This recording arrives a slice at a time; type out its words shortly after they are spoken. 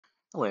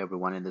Hello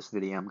everyone, in this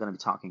video I'm going to be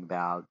talking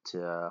about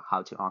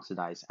how to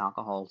oxidize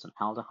alcohols and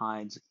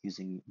aldehydes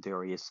using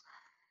various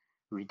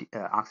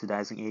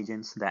oxidizing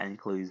agents. That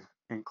includes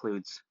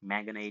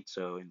manganate.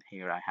 So in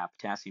here I have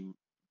potassium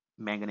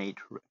manganate,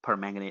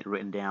 permanganate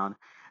written down,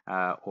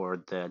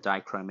 or the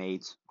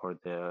dichromates or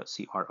the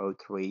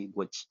CrO3,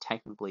 which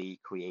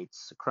technically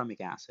creates chromic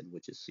acid,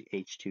 which is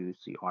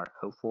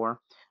H2Cr2O4,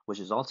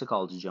 which is also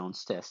called the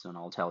Jones test, and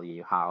I'll tell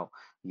you how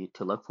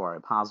to look for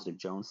a positive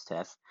Jones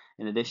test.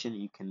 In addition,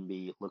 you can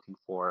be looking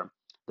for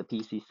the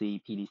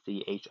PCC,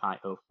 PDC,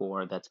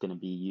 HiO4 that's going to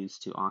be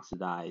used to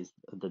oxidize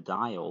the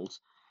diols.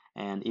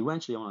 And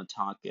eventually, I want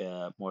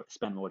to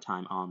spend more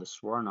time on the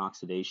Swern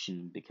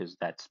oxidation because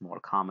that's more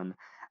common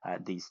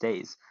these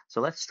days.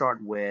 So let's start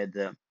with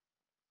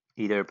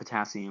either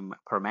potassium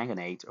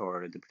permanganate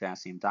or the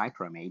potassium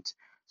dichromate.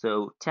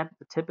 So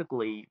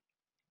typically,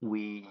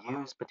 we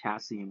use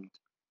potassium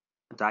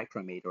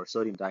dichromate or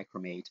sodium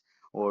dichromate,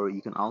 or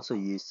you can also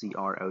use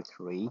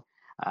CrO3,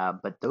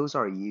 but those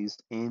are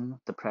used in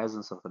the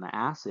presence of an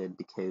acid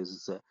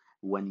because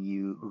when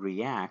you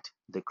react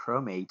the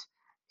chromate,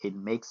 it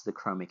makes the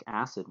chromic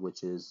acid,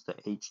 which is the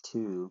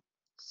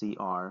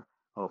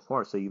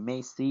H2Cr2O4. So you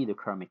may see the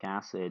chromic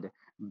acid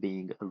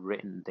being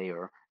written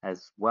there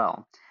as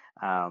well.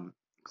 Um,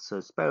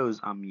 so suppose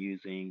I'm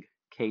using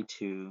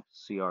K2Cr2,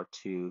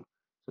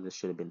 so this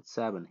should have been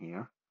 7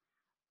 here,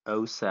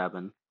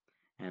 O7,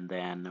 and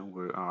then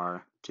we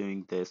are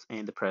doing this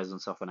in the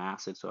presence of an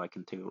acid, so I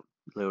can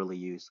literally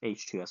use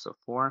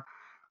H2SO4.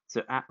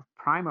 So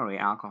primary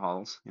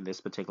alcohols in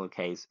this particular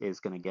case is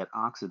going to get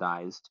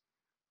oxidized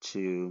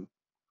to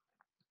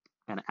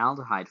an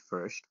aldehyde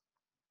first,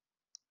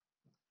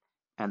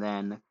 and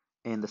then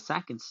in the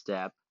second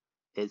step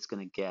it's going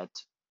to get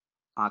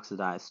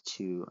oxidized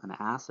to an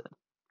acid.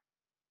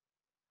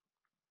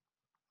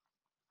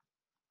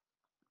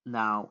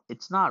 Now,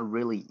 it's not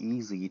really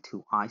easy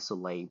to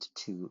isolate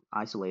the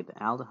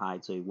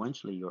aldehyde, so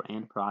eventually your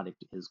end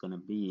product is going to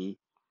be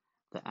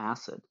the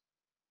acid.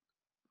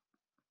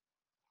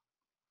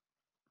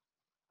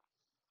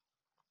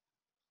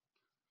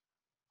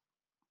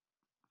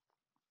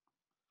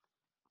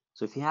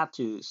 So if you have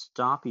to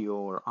stop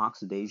your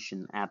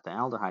oxidation at the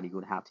aldehyde, you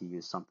would have to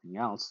use something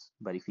else.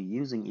 But if you're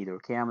using either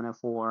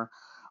KMnO4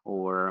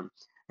 or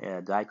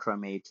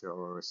dichromate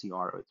or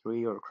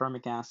CrO3 or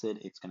chromic acid,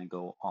 it's going to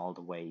go all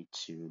the way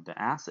to the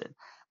acid.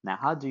 Now,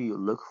 how do you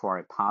look for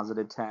a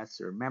positive test?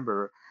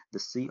 Remember, the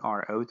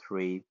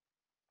CrO3,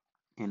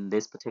 in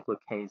this particular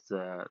case,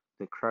 the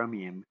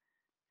chromium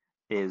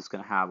is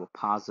going to have a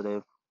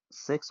positive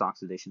 6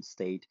 oxidation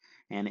state,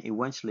 and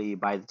eventually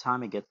by the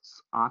time it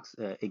gets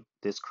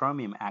this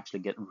chromium actually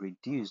get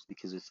reduced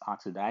because it's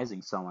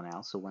oxidizing someone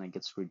else. So when it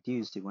gets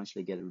reduced,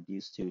 eventually get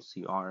reduced to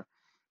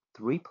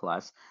Cr3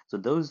 plus. So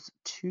those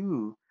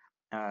two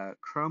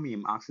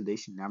chromium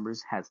oxidation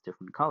numbers has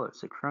different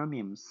colors. So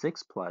chromium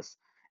 6 plus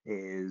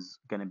is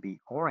going to be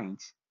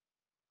orange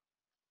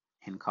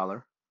in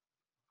color,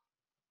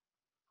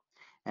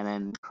 and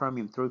then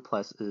chromium 3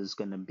 plus is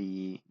going to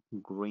be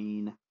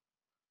green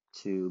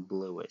to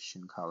bluish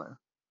in color.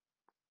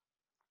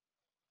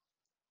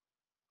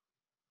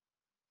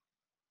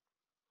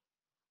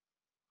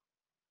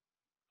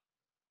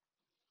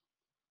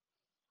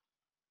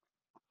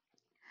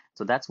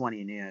 So that's when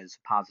you know it's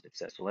a positive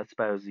set. So let's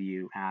suppose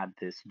you add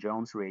this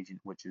Jones reagent,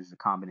 which is a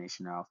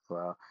combination of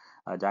a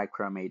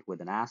dichromate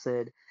with an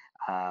acid.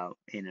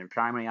 In a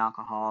primary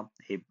alcohol,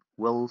 it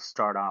will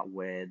start out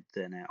with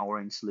an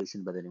orange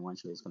solution, but then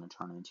eventually it's going to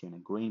turn into a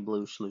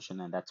green-blue solution,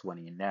 and that's when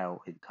you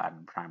know it got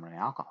in primary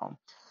alcohol.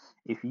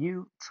 If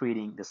you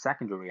treating the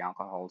secondary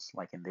alcohols,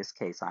 like in this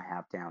case I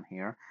have down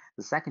here,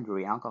 the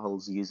secondary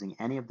alcohols using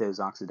any of those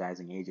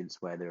oxidizing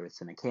agents, whether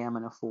it's in a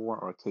KMnO4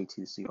 or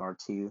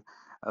K2Cr2O7,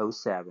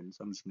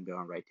 so I'm just going to go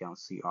and write down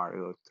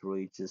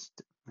CrO3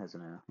 just as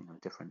a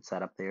different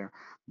setup there.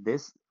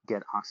 This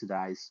get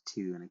oxidized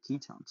to a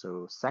ketone.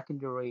 So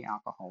secondary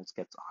alcohols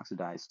gets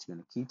oxidized to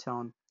a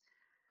ketone.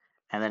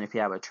 And then if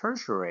you have a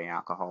tertiary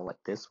alcohol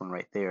like this one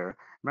right there,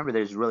 remember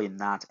there's really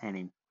not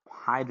any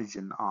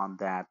hydrogen on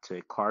that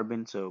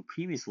carbon. So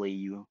previously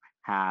you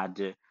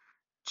had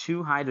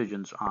two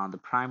hydrogens on the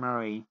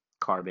primary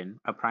carbon,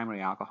 a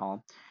primary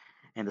alcohol,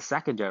 and the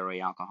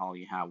secondary alcohol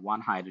you have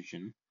one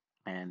hydrogen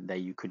and that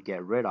you could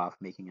get rid of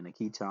making a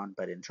ketone,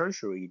 but in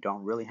tertiary you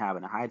don't really have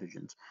any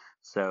hydrogens.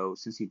 So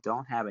since you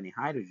don't have any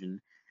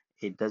hydrogen,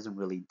 it doesn't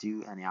really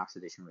do any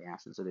oxidation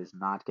reaction, so there's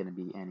not going to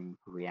be any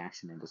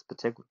reaction in this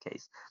particular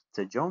case.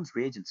 So Jones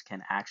reagents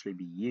can actually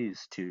be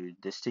used to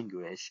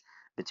distinguish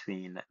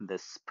between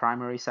this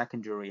primary,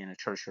 secondary, and a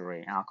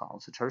tertiary alcohol.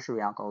 So tertiary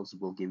alcohols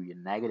will give you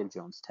a negative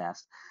Jones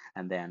test,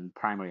 and then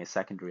primary and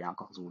secondary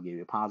alcohols will give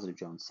you a positive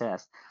Jones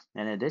test.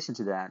 And in addition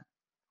to that,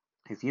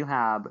 if you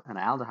have an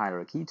aldehyde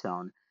or a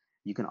ketone,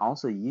 you can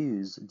also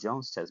use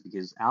Jones test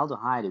because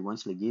aldehyde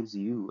eventually gives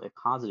you a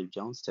positive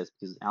Jones test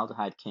because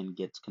aldehyde can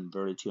get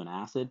converted to an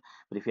acid.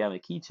 But if you have a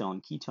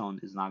ketone,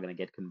 ketone is not going to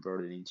get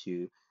converted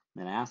into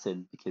an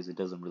acid because it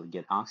doesn't really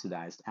get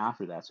oxidized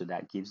after that. So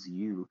that gives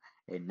you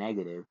a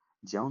negative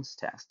Jones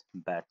test.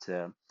 But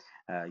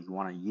you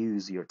want to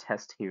use your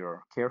test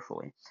here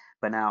carefully.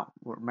 But now,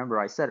 remember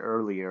I said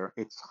earlier,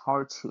 it's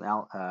hard to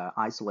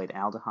isolate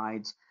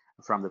aldehydes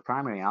from the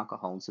primary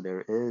alcohol, so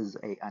there is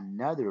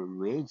another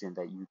reagent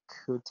that you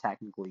could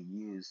technically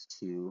use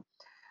to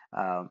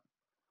uh,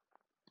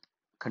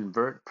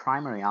 convert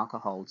primary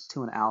alcohols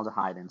to an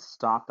aldehyde and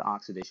stop the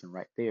oxidation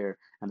right there.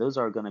 And those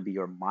are going to be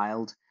your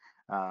mild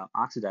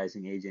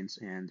oxidizing agents.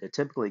 And the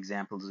typical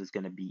examples is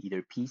going to be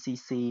either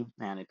PCC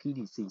and a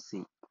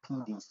PDC.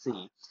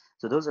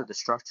 So those are the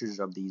structures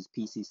of these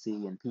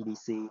PCC and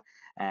PDC.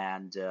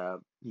 And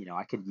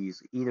I could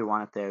use either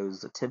one of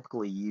those.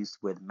 Typically used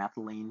with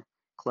methylene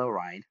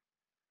chloride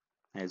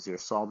as your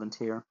solvent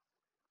here.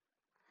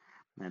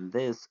 And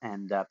this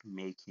end up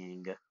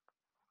making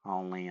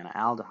only an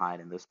aldehyde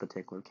in this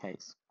particular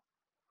case.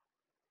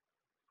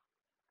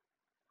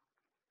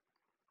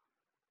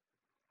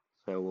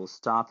 So we'll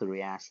stop the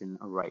reaction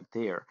right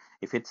there.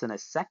 If it's in a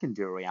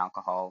secondary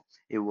alcohol,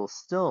 it will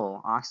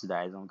still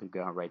oxidize. I'm going to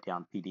go and write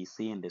down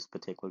PDC in this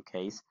particular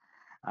case.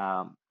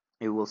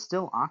 It will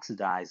still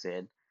oxidize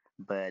it,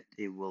 but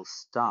it will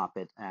stop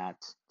it at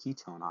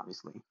ketone,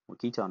 obviously. Well,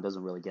 ketone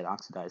doesn't really get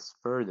oxidized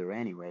further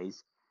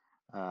anyways.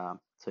 So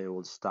it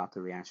will stop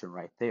the reaction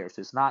right there. So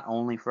it's not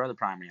only for the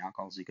primary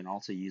alcohols, you can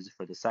also use it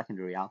for the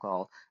secondary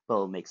alcohol,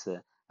 but it makes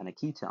a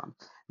ketone.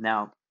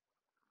 Now,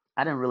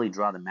 I didn't really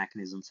draw the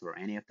mechanisms for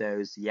any of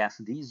those. Yes,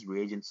 these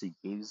reagents are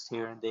used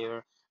here and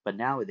there, but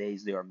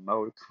nowadays there are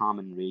more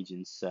common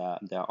reagents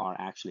that are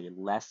actually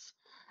less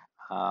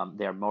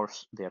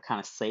they're kind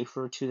of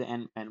safer to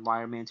the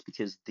environment,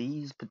 because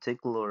these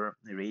particular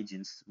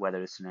reagents,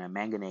 whether it's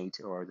manganate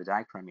or the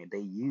dichromate, they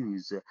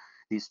use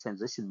these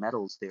transition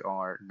metals. They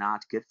are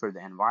not good for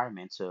the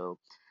environment. So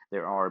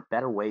there are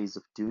better ways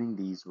of doing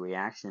these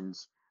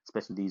reactions,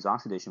 especially these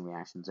oxidation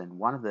reactions. And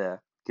one of the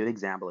good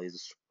example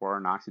is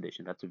Swern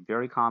oxidation. That's a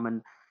very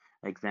common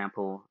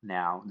example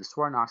now. The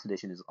Swern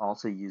oxidation is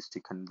also used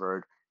to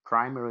convert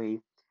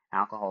primary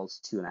alcohols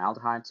to an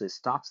aldehyde, so it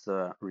stops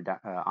the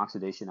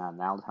oxidation on an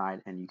aldehyde,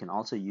 and you can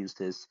also use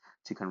this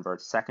to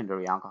convert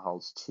secondary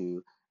alcohols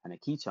to a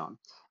ketone. And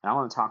I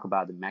want to talk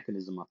about the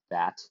mechanism of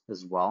that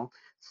as well.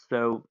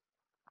 So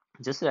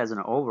just as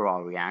an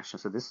overall reaction,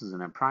 so this is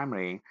in a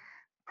primary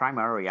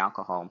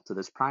alcohol. So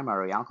this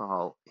primary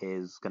alcohol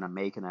is going to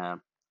make an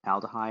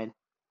aldehyde,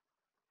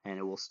 and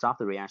it will stop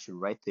the reaction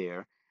right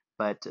there.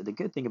 But the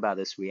good thing about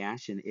this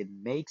reaction, it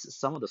makes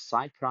some of the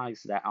side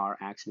products that are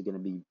actually going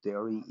to be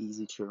very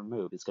easy to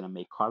remove. It's going to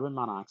make carbon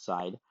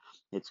monoxide,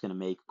 it's going to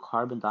make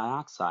carbon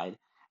dioxide,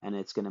 and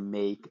it's going to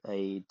make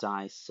a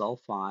dimethyl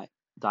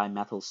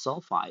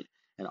sulfide.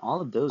 And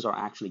all of those are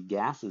actually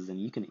gases, and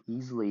you can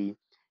easily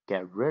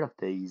get rid of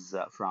these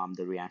from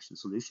the reaction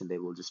solution. They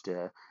will just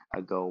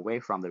go away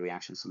from the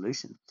reaction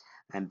solution.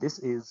 And this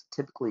is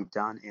typically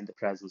done in the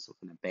presence of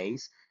a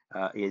base.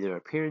 Either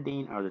a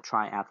pyridine or the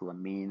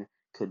triethylamine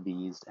could be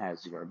used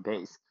as your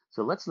base.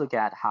 So let's look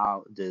at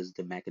how does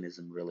the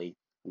mechanism really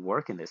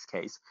work in this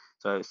case.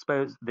 So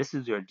suppose this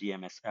is your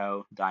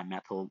DMSO,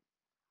 dimethyl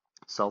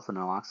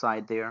sulfonyl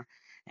oxide there,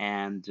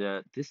 and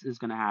this is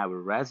going to have a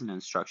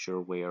resonance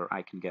structure where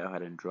I can go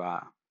ahead and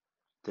draw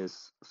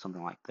this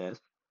something like this.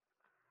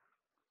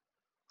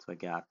 So I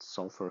got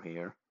sulfur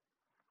here,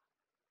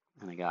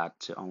 and I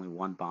got only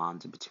one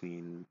bond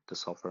between the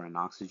sulfur and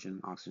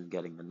oxygen. Oxygen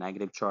getting the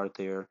negative charge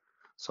there,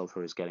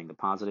 sulfur is getting the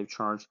positive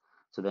charge.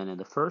 So then in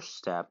the first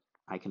step,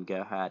 I can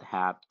go ahead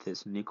have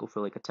this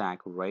nucleophilic attack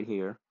right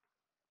here,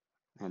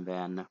 and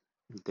then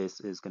this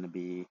is going to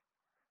be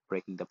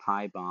breaking the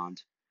pi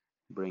bond,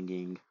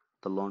 bringing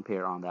the lone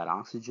pair on that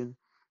oxygen.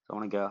 So I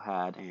want to go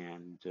ahead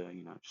and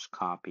just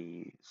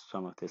copy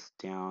some of this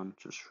down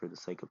just for the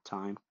sake of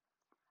time.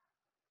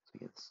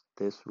 So it's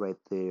this right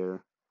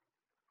there,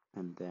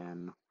 and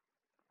then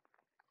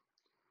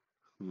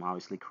I'm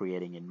obviously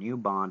creating a new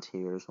bond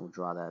here, so I'll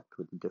draw that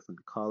with a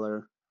different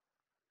color.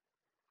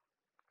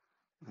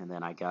 And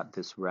then I got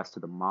this rest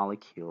of the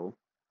molecule.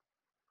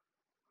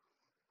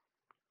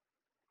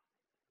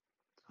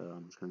 So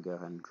I'm just going to go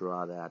ahead and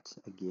draw that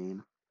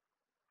again.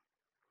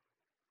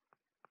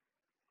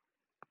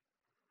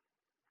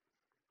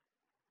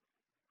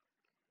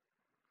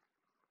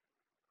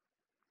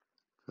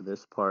 So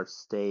this part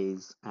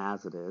stays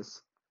as it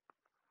is.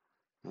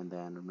 And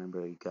then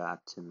remember you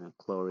got a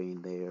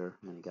chlorine there,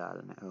 and you got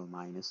an O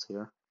minus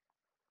here.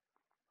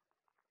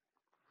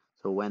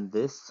 So when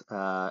this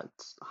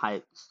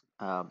high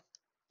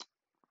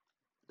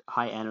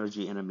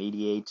energy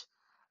intermediate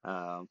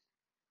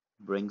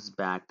brings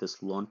back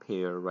this lone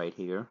pair right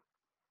here,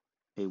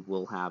 it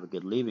will have a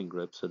good leaving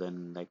group. So then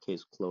in that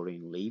case,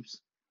 chlorine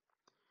leaves.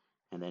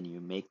 And then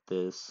you make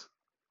this,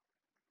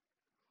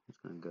 I'm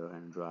just going to go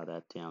ahead and draw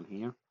that down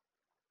here.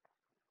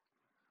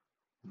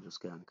 I'm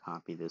just going to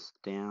copy this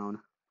down.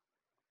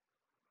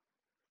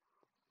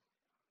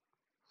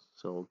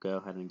 So we'll go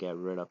ahead and get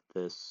rid of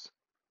this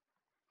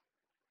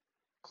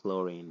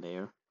chlorine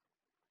there.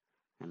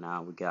 And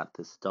now we got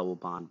this double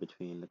bond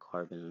between the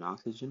carbon and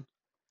oxygen.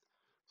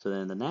 So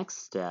then the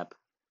next step,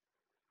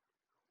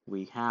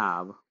 we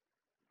have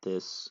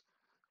this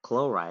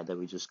chloride that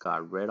we just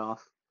got rid of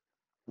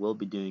will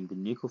be doing the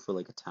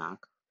nucleophilic attack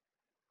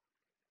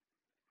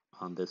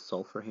on this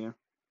sulfur here,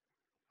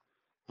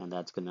 and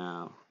that's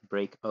gonna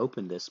break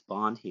open this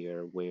bond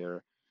here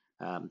where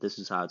this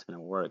is how it's gonna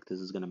work. This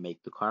is gonna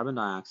make the carbon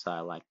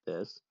dioxide like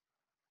this,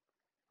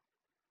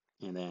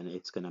 and then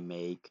it's gonna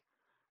make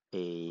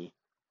a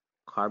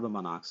carbon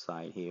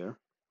monoxide here,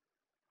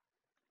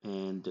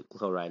 and the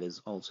chloride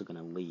is also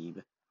gonna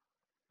leave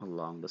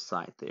along the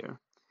side there.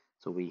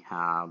 So we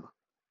have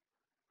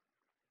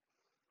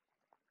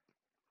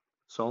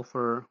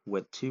sulfur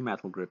with two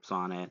methyl groups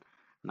on it,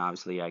 and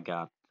obviously I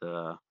got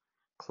the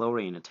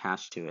chlorine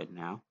attached to it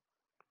now.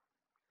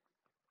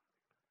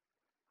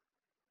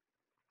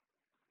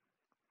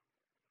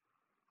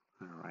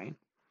 All right.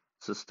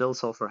 So still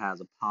sulfur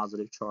has a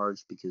positive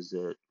charge because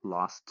it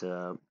lost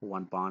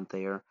one bond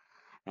there.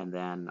 And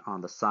then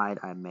on the side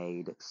I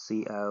made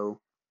CO,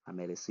 I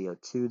made a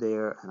CO2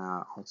 there, and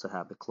I also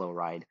have the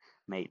chloride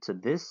made. So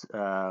this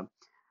a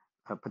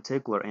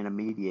particular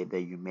intermediate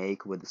that you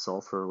make with the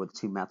sulfur with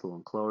 2-methyl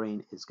and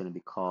chlorine is going to be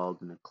called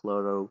the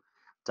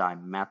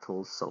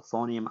chlorodimethyl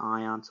sulfonium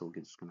ion. So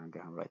we're just going to go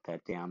and write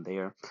that down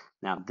there.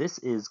 Now this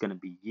is going to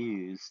be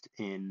used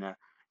in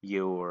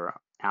your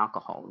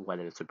alcohol,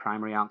 whether it's a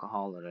primary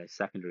alcohol or a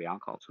secondary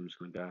alcohol. So I'm just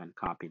going to go ahead and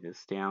copy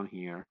this down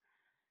here.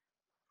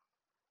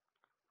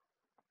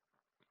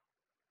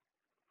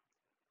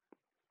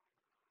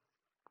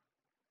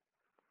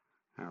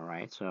 All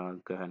right, so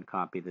I'll go ahead and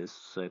copy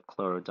this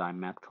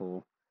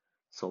chlorodimethyl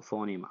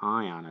sulfonium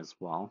ion as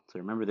well. So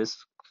remember,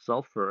 this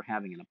sulfur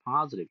having a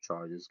positive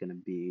charge is going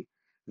to be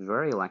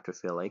very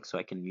electrophilic, so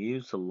I can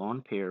use the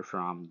lone pair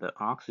from the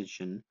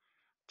oxygen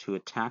to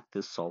attack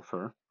this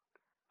sulfur,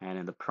 and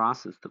in the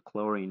process the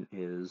chlorine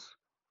is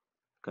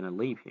going to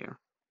leave here.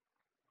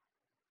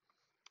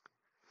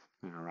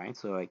 Alright,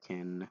 so I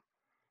can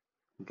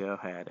go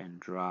ahead and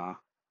draw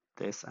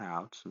this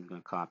out. So I'm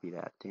going to copy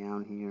that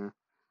down here.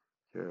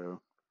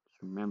 So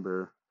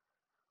remember,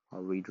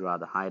 I'll redraw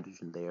the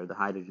hydrogen there. The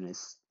hydrogen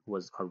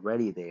was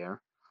already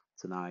there.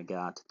 So now I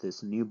got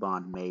this new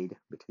bond made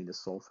between the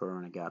sulfur,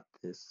 and I got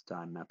this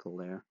dimethyl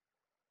there.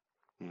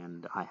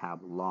 And I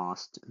have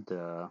lost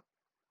the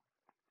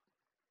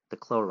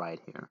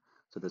chloride here.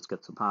 So this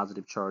gets a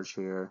positive charge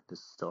here.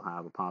 This still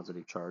have a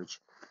positive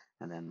charge.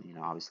 And then,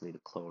 obviously the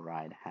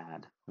chloride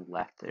had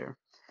left there.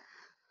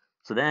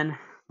 So then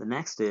the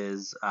next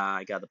is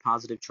I got the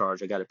positive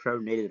charge. I got a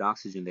protonated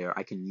oxygen there.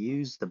 I can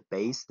use the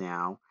base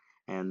now.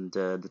 And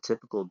the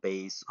typical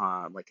base,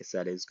 like I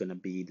said, is going to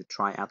be the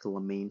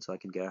triethylamine. So I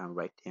can go ahead and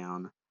write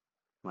down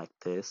like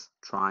this,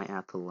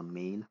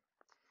 triethylamine.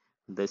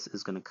 This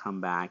is going to come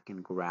back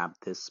and grab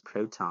this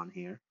proton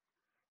here,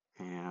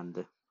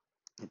 and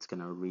it's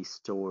going to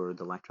restore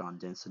the electron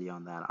density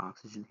on that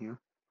oxygen here.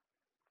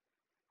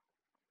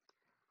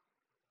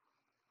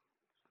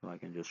 So I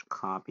can just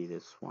copy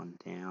this one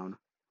down.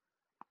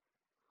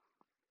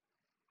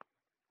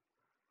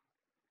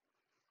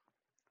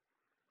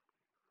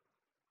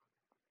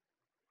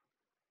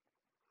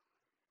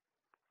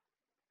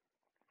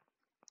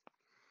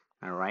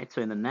 All right,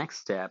 so in the next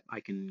step,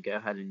 I can go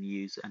ahead and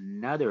use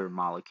another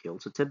molecule.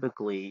 So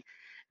typically,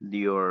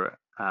 your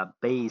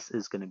base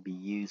is going to be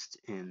used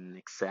in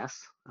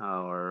excess,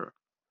 or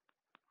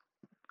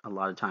a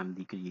lot of times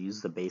you could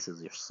use the base as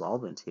your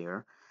solvent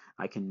here.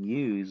 I can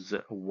use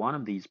one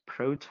of these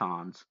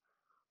protons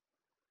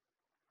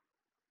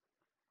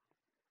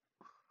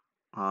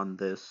on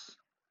this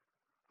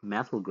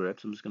methyl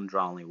group. So I'm just going to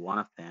draw only one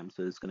of them.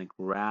 So it's going to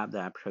grab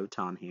that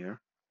proton here,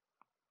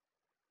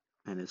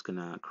 and it's going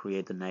to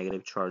create the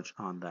negative charge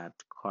on that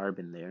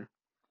carbon there.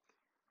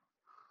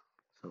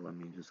 So let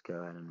me just go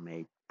ahead and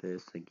make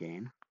this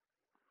again.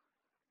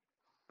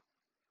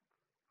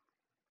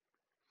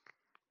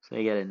 So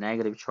you get a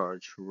negative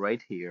charge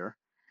right here.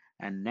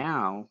 And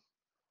now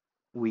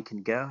we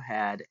can go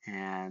ahead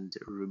and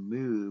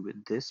remove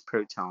this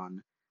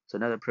proton. So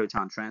another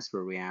proton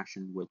transfer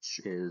reaction, which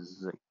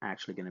is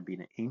actually going to be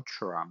an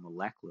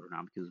intramolecular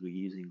now, because we're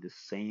using the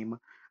same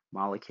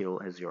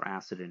molecule as your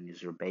acid and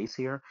as your base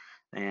here.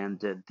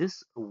 And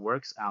this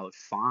works out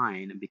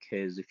fine,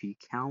 because if you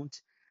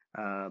count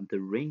the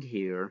ring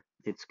here,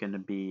 it's going to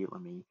be,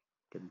 let me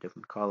get a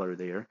different color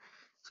there.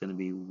 It's going to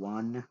be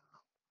 1,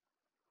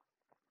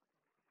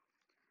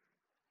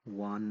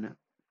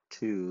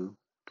 2,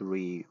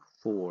 3,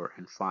 4,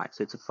 and 5.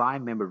 So it's a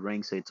 5-member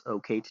ring, so it's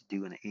okay to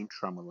do an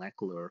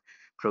intramolecular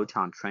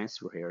proton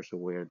transfer here. So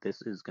where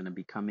this is going to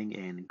be coming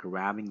in,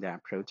 grabbing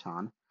that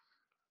proton.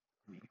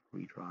 Let me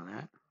redraw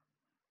that.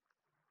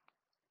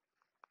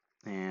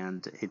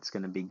 And it's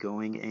going to be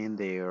going in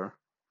there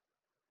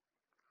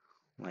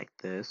like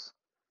this.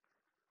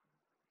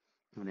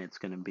 And it's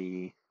going to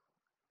be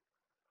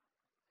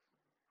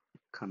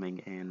coming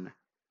in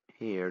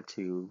here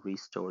to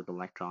restore the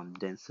electron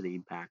density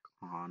back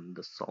on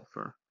the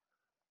sulfur.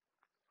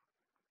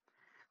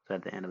 So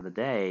at the end of the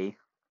day,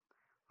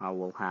 I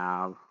will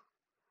have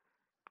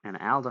an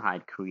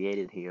aldehyde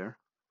created here.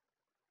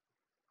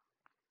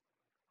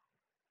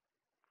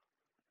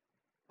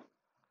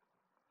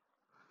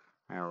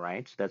 All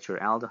right, so that's your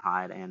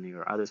aldehyde, and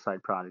your other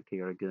side product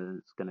here is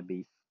going to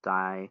be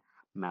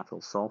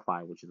dimethyl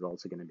sulfide, which is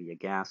also going to be a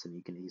gas, and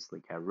you can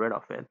easily get rid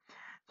of it.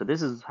 So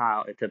this is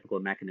how a typical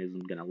mechanism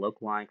is going to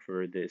look like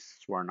for this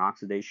Swern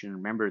oxidation.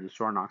 Remember, the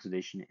Swern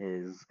oxidation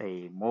is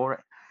a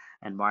more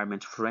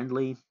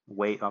environment-friendly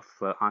way of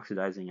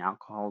oxidizing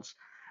alcohols,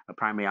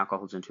 primary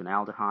alcohols into an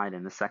aldehyde,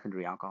 and the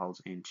secondary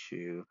alcohols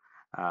into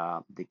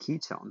the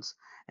ketones.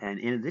 And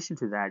in addition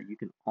to that, you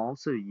can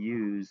also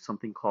use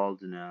something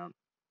called an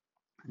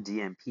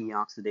DMP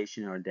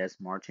oxidation or Des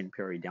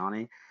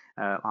Martin-Peridani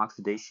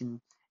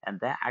oxidation, and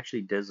that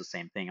actually does the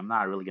same thing. I'm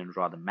not really going to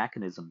draw the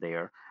mechanism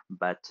there,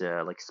 but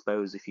like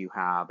suppose if you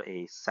have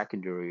a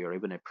secondary or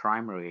even a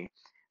primary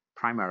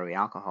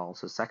alcohol,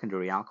 so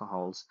secondary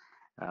alcohols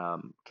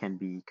can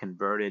be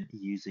converted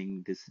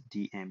using this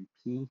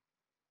DMP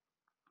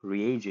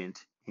reagent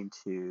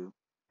into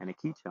a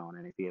ketone,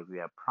 and if you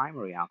have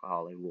primary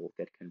alcohol, it will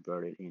get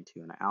converted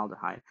into an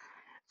aldehyde.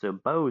 So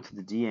both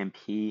the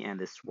DMP and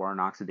the Swern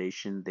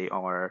oxidation,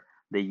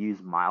 they use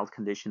mild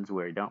conditions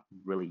where they don't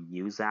really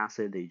use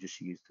acid. They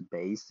just use the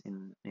base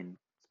in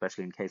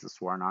especially in case of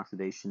Swern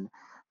oxidation.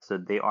 So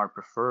they are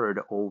preferred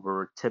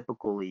over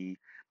typically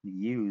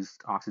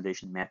used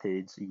oxidation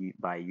methods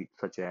by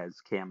such as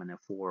KMnO4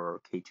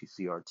 or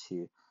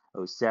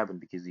K2Cr2O7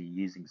 because you're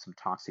using some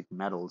toxic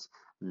metals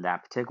in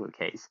that particular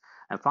case.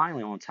 And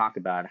finally, I want to talk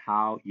about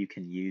how you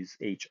can use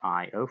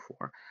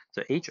HiO4.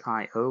 So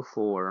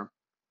HiO4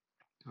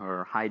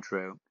 or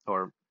hydro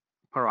or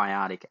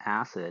periodic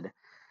acid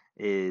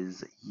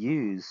is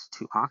used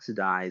to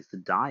oxidize the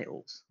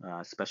diols,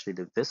 especially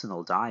the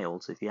vicinal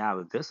diols. If you have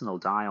a vicinal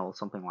diol,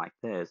 something like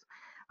this,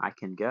 I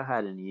can go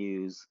ahead and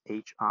use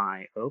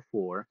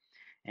HiO4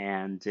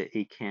 and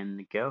it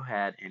can go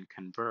ahead and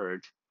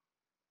convert.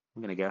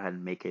 I'm going to go ahead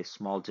and make a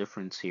small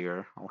difference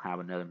here. I'll have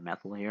another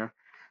methyl here.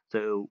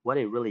 So what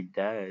it really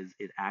does,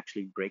 it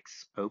actually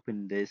breaks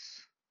open this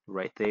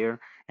right there,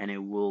 and it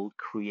will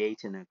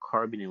create a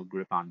carbonyl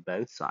group on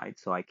both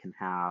sides. So I can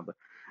have,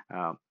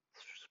 uh,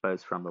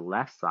 suppose from the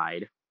left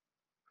side,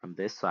 from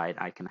this side,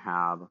 I can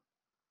have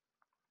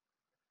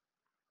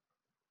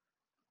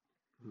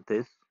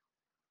this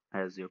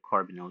as your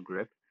carbonyl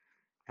group,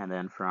 and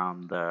then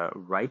from the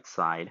right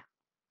side,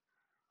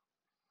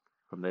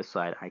 from this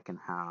side, I can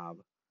have.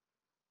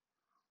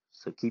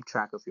 So keep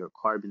track of your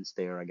carbons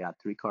there. I got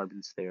 3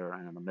 carbons there,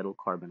 and on the middle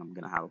carbon, I'm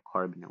going to have a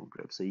carbonyl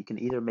group. So you can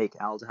either make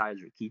aldehydes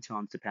or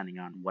ketones depending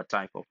on what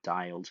type of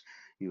diols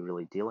you're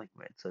really dealing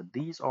with. So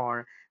these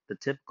are the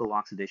typical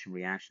oxidation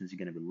reactions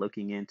you're going to be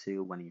looking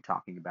into when you're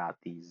talking about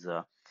these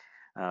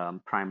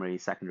primary,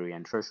 secondary,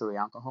 and tertiary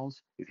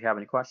alcohols. If you have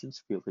any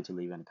questions, feel free to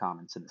leave any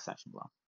comments in the section below.